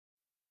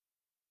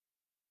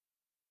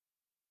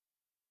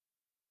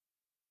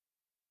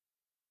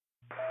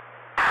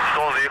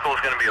stolen vehicle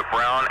is going to be a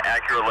brown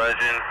Acura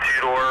Legend,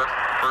 two-door,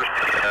 first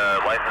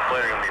license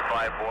plate are going to be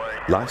 5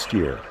 boy. Last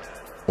year,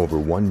 over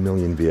 1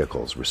 million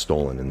vehicles were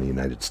stolen in the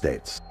United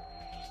States.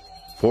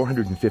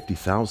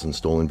 450,000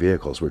 stolen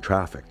vehicles were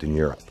trafficked in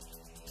Europe.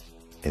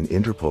 And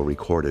Interpol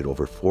recorded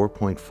over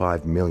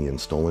 4.5 million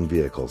stolen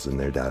vehicles in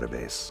their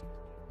database.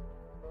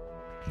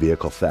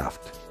 Vehicle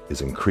theft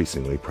is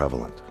increasingly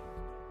prevalent.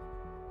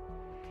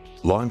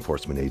 Law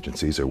enforcement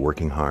agencies are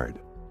working hard,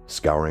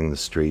 scouring the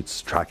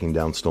streets, tracking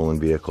down stolen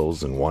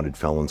vehicles and wanted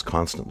felons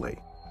constantly.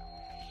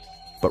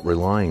 But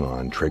relying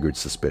on triggered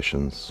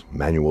suspicions,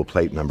 manual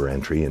plate number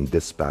entry, and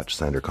dispatch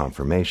center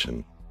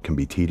confirmation can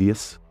be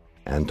tedious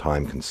and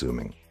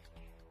time-consuming.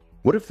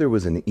 What if there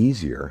was an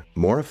easier,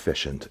 more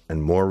efficient,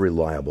 and more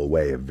reliable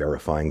way of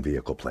verifying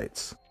vehicle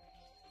plates?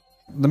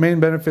 The main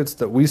benefits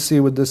that we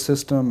see with this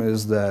system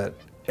is that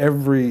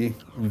every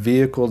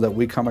vehicle that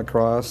we come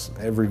across,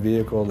 every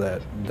vehicle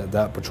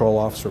that patrol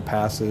officer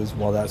passes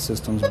while that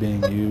system's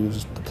being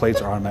used, the plates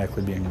are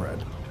automatically being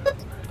read.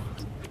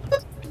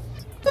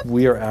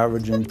 We are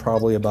averaging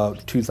probably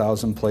about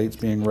 2,000 plates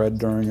being read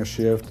during a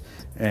shift,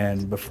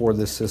 and before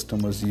this system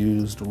was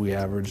used, we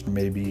averaged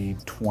maybe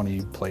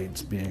 20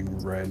 plates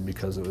being read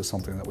because it was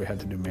something that we had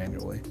to do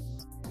manually.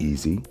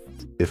 Easy,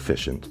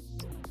 efficient,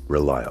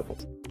 reliable.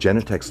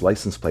 Genetec's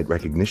license plate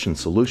recognition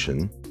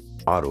solution,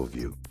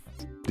 AutoVu.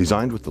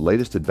 Designed with the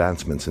latest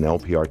advancements in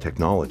LPR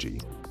technology,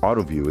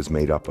 AutoVu is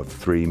made up of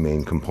 3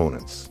 main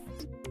components.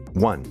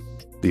 1.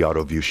 The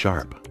AutoVu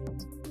Sharp,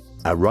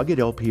 a rugged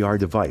LPR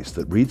device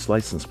that reads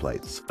license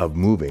plates of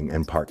moving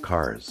and parked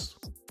cars.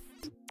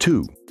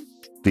 2.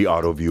 The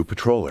AutoVu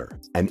Patroller,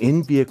 an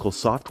in-vehicle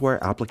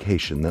software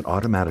application that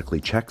automatically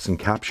checks and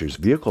captures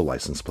vehicle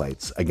license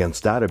plates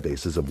against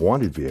databases of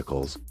wanted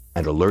vehicles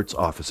and alerts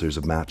officers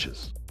of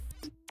matches.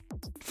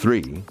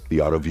 3. The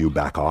AutoVu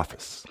Back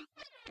Office,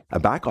 a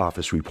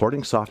back-office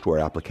reporting software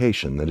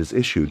application that is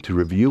issued to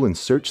review and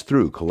search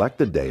through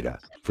collected data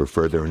for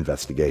further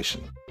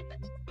investigation.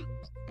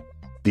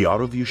 The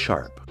AutoVu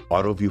Sharp,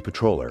 AutoVu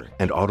Patroller,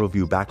 and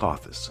AutoVu Back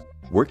Office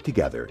work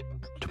together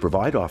to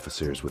provide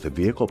officers with a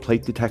vehicle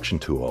plate detection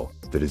tool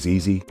that is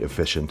easy,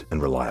 efficient,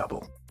 and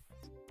reliable.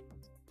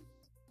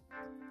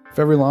 If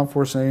every law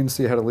enforcement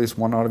agency had at least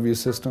one AutoVu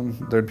system,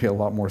 there'd be a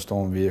lot more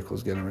stolen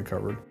vehicles getting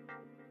recovered.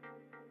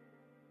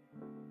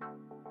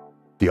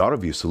 The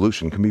AutoVu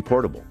solution can be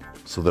portable,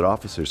 so that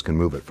officers can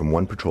move it from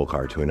one patrol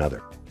car to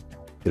another.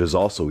 It is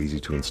also easy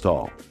to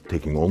install,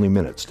 taking only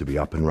minutes to be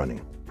up and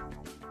running.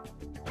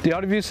 The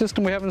AutoVu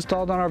system we have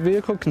installed on our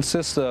vehicle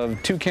consists of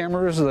 2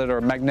 cameras that are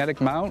magnetic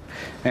mount,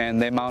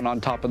 and they mount on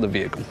top of the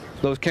vehicle.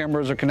 Those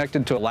cameras are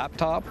connected to a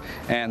laptop,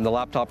 and the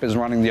laptop is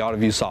running the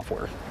AutoVu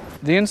software.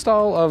 The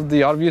install of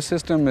the AutoVu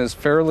system is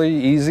fairly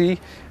easy.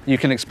 You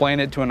can explain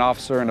it to an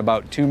officer in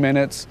about 2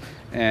 minutes,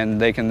 and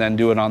they can then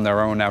do it on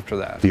their own after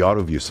that. The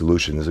AutoVu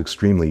solution is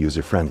extremely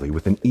user-friendly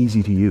with an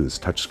easy-to-use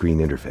touchscreen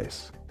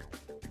interface.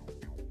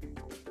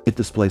 It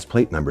displays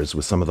plate numbers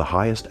with some of the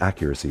highest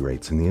accuracy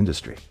rates in the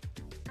industry.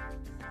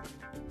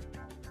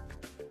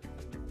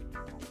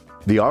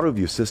 The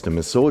AutoVu system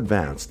is so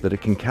advanced that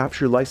it can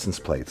capture license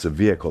plates of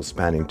vehicles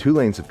spanning 2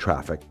 lanes of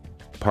traffic,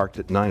 parked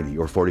at 90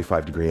 or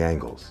 45-degree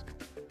angles,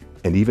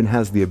 and even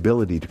has the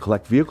ability to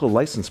collect vehicle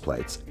license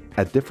plates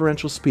at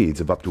differential speeds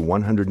of up to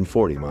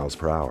 140 miles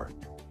per hour.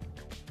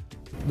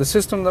 The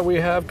system that we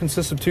have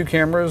consists of 2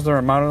 cameras that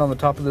are mounted on the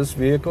top of this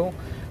vehicle.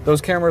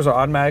 Those cameras are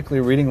automatically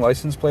reading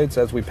license plates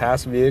as we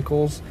pass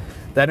vehicles.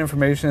 That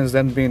information is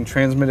then being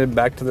transmitted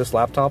back to this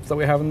laptop that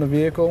we have in the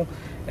vehicle,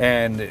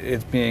 and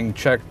it's being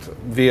checked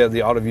via the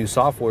AutoVu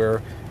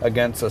software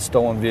against a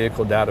stolen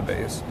vehicle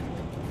database.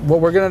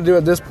 What we're going to do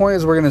at this point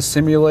is we're going to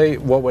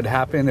simulate what would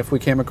happen if we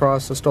came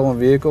across a stolen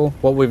vehicle.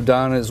 What we've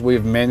done is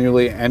we've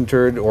manually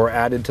entered or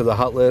added to the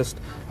hot list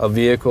a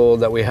vehicle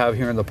that we have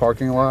here in the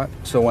parking lot.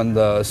 So when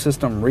the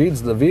system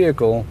reads the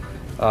vehicle,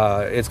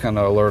 it's going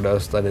to alert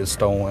us that it's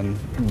stolen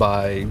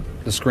by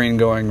the screen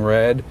going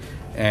red,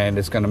 and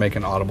it's going to make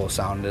an audible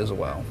sound as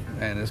well.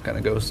 And it's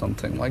going to go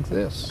something like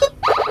this.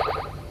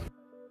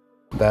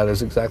 That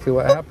is exactly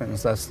what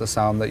happens. That's the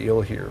sound that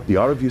you'll hear. The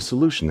AutoVu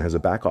solution has a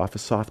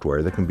back-office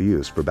software that can be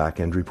used for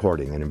back-end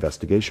reporting and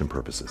investigation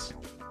purposes.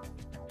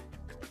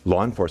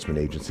 Law enforcement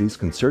agencies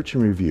can search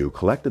and review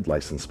collected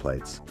license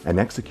plates and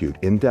execute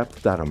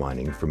in-depth data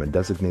mining from a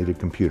designated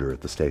computer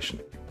at the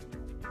station.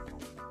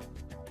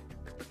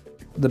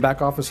 The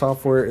back-office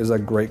software is a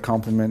great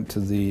complement to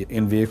the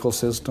in-vehicle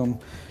system.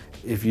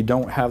 If you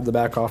don't have the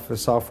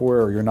back-office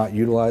software or you're not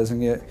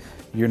utilizing it,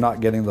 you're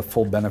not getting the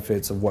full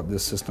benefits of what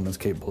this system is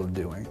capable of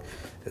doing.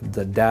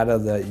 The data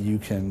that you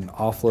can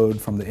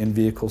offload from the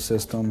in-vehicle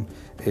system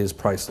is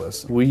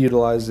priceless. We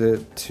utilize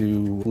it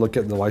to look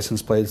at the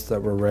license plates that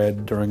were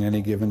read during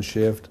any given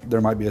shift.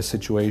 There might be a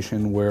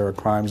situation where a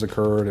crime's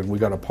occurred and we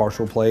got a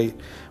partial plate.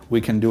 We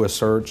can do a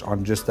search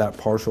on just that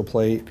partial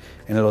plate,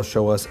 and it'll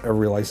show us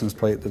every license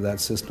plate that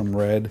that system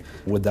read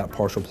with that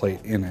partial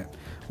plate in it.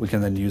 we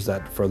can then use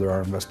that to further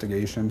our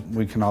investigation.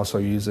 We can also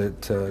use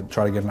it to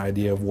try to get an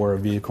idea of where a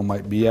vehicle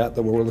might be at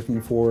that we're looking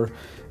for.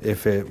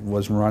 If it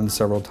was run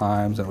several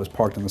times and it was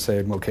parked in the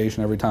same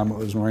location every time it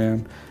was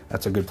ran,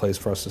 that's a good place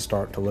for us to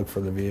start to look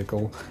for the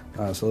vehicle.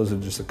 So those are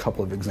just a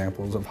couple of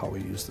examples of how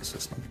we use the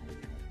system.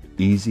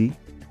 Easy,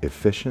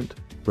 efficient,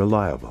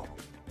 reliable.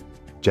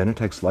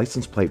 Genetec's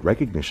license plate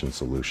recognition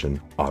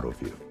solution,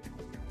 AutoVu.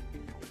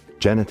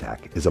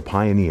 Genetec is a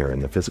pioneer in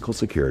the physical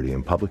security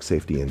and public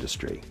safety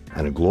industry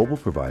and a global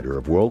provider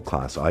of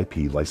world-class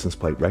IP license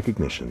plate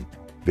recognition,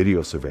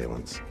 video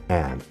surveillance,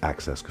 and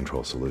access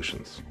control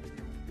solutions.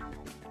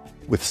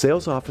 With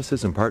sales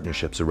offices and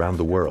partnerships around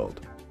the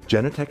world,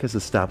 Genetec has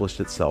established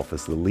itself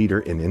as the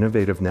leader in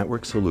innovative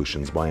network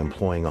solutions by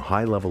employing a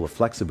high level of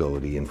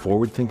flexibility and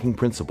forward-thinking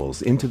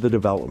principles into the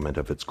development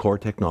of its core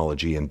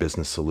technology and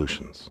business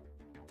solutions.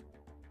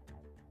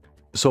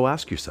 So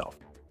ask yourself,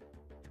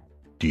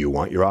 do you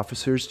want your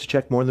officers to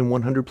check more than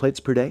 100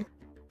 plates per day?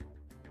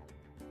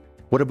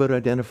 What about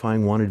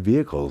identifying wanted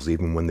vehicles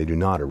even when they do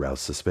not arouse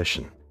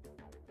suspicion?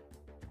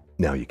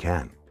 Now you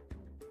can.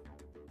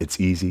 It's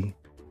easy,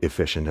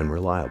 efficient, and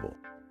reliable.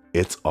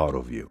 It's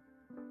AutoVu.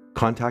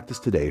 Contact us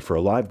today for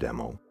a live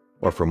demo,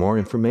 or for more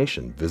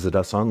information, visit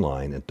us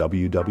online at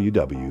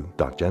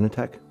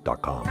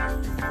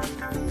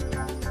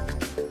www.genetec.com.